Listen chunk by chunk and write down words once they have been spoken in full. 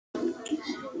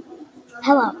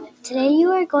Hello. Today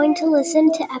you are going to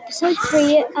listen to episode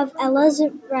 3 of Ella's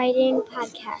writing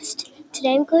podcast.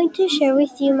 Today I'm going to share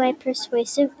with you my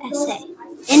persuasive essay.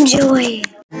 Enjoy!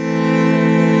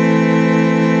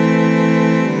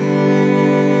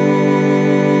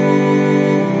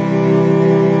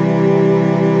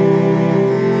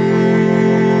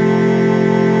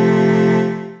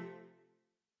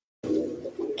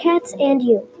 Cats and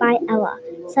You by Ella.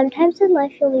 Sometimes in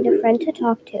life you'll need a friend to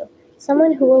talk to.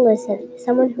 Someone who will listen.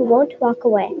 Someone who won't walk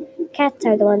away. Cats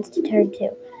are the ones to turn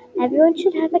to. Everyone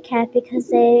should have a cat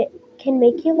because they can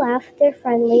make you laugh, they're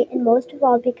friendly, and most of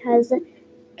all because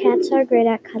cats are great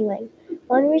at cuddling.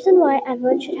 One reason why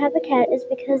everyone should have a cat is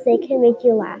because they can make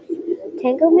you laugh.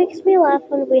 Tango makes me laugh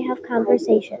when we have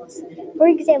conversations. For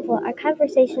example, our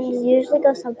conversations usually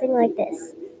go something like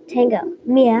this. Tango,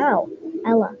 meow.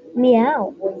 Ella,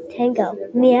 meow. Tango,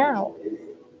 meow.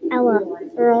 Ella,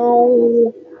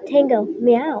 row. Tango,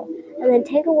 meow. And then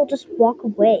Tango will just walk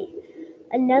away.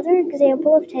 Another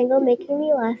example of Tango making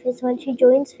me laugh is when she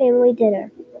joins family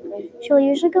dinner. She'll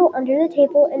usually go under the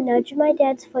table and nudge my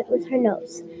dad's foot with her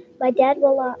nose. My dad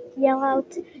will yell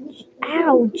out,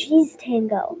 "Ow, geez,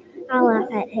 Tango." I'll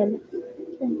laugh at him.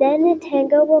 Then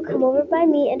Tango will come over by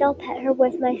me and I'll pet her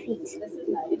with my feet.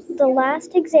 The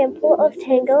last example of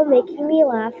Tango making me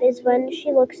laugh is when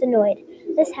she looks annoyed.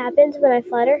 This happens when I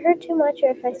flatter her too much or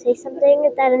if I say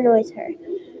something that annoys her.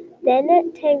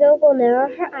 Then Tango will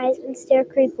narrow her eyes and stare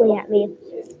creepily at me.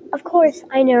 Of course,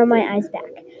 I narrow my eyes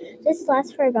back. This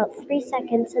lasts for about 3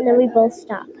 seconds and then we both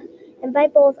stop. And by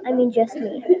both, I mean just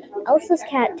me. Elsa's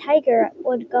cat, Tiger,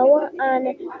 would go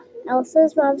on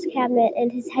Elsa's mom's cabinet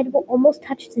and his head will almost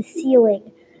touch the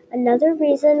ceiling. Another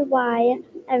reason why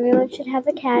everyone should have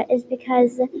a cat is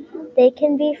because they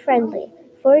can be friendly.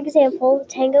 For example,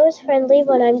 Tango is friendly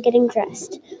when I'm getting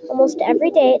dressed. Almost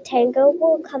every day, Tango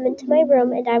will come into my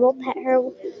room and I will pet her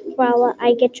while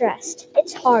I get dressed.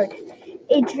 It's hard.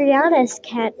 Adriana's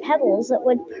cat, Pebbles,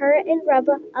 would purr and rub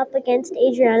up against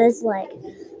Adriana's leg.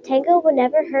 Tango would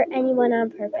never hurt anyone on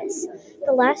purpose.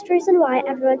 The last reason why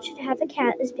everyone should have a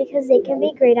cat is because they can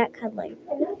be great at cuddling.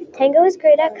 Tango is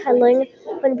great at cuddling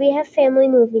when we have family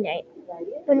movie night.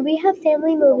 When we have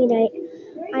family movie night,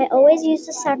 I always use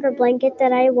the soccer blanket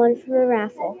that I won from a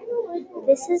raffle.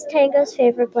 This is Tango's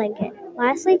favorite blanket.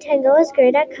 Lastly, Tango is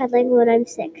great at cuddling when I'm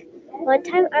sick. One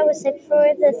time I was sick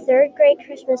for the 3rd grade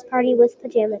Christmas party with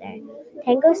Pajama Day.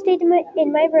 Tango stayed in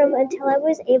my room until I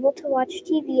was able to watch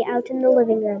TV out in the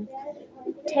living room.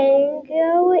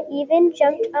 Tango even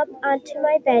jumped up onto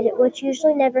my bed, which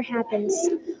usually never happens.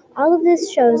 All of this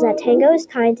shows that Tango is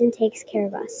kind and takes care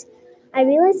of us. I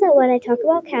realize that when I talk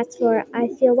about cats more, I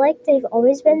feel like they've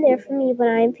always been there for me when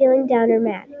I am feeling down or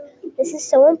mad. This is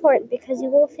so important because you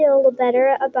will feel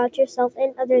better about yourself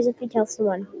and others if you tell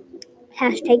someone.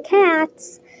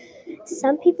 #cats.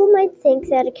 Some people might think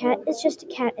that a cat is just a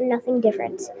cat and nothing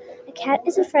different. A cat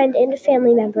is a friend and a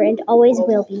family member and always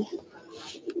will be.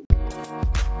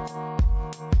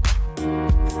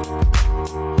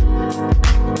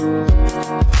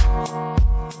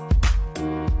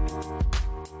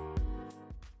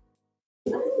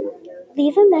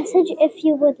 Leave a message if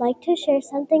you would like to share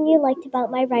something you liked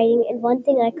about my writing and one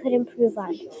thing I could improve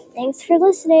on. Thanks for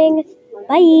listening.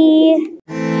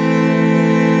 Bye!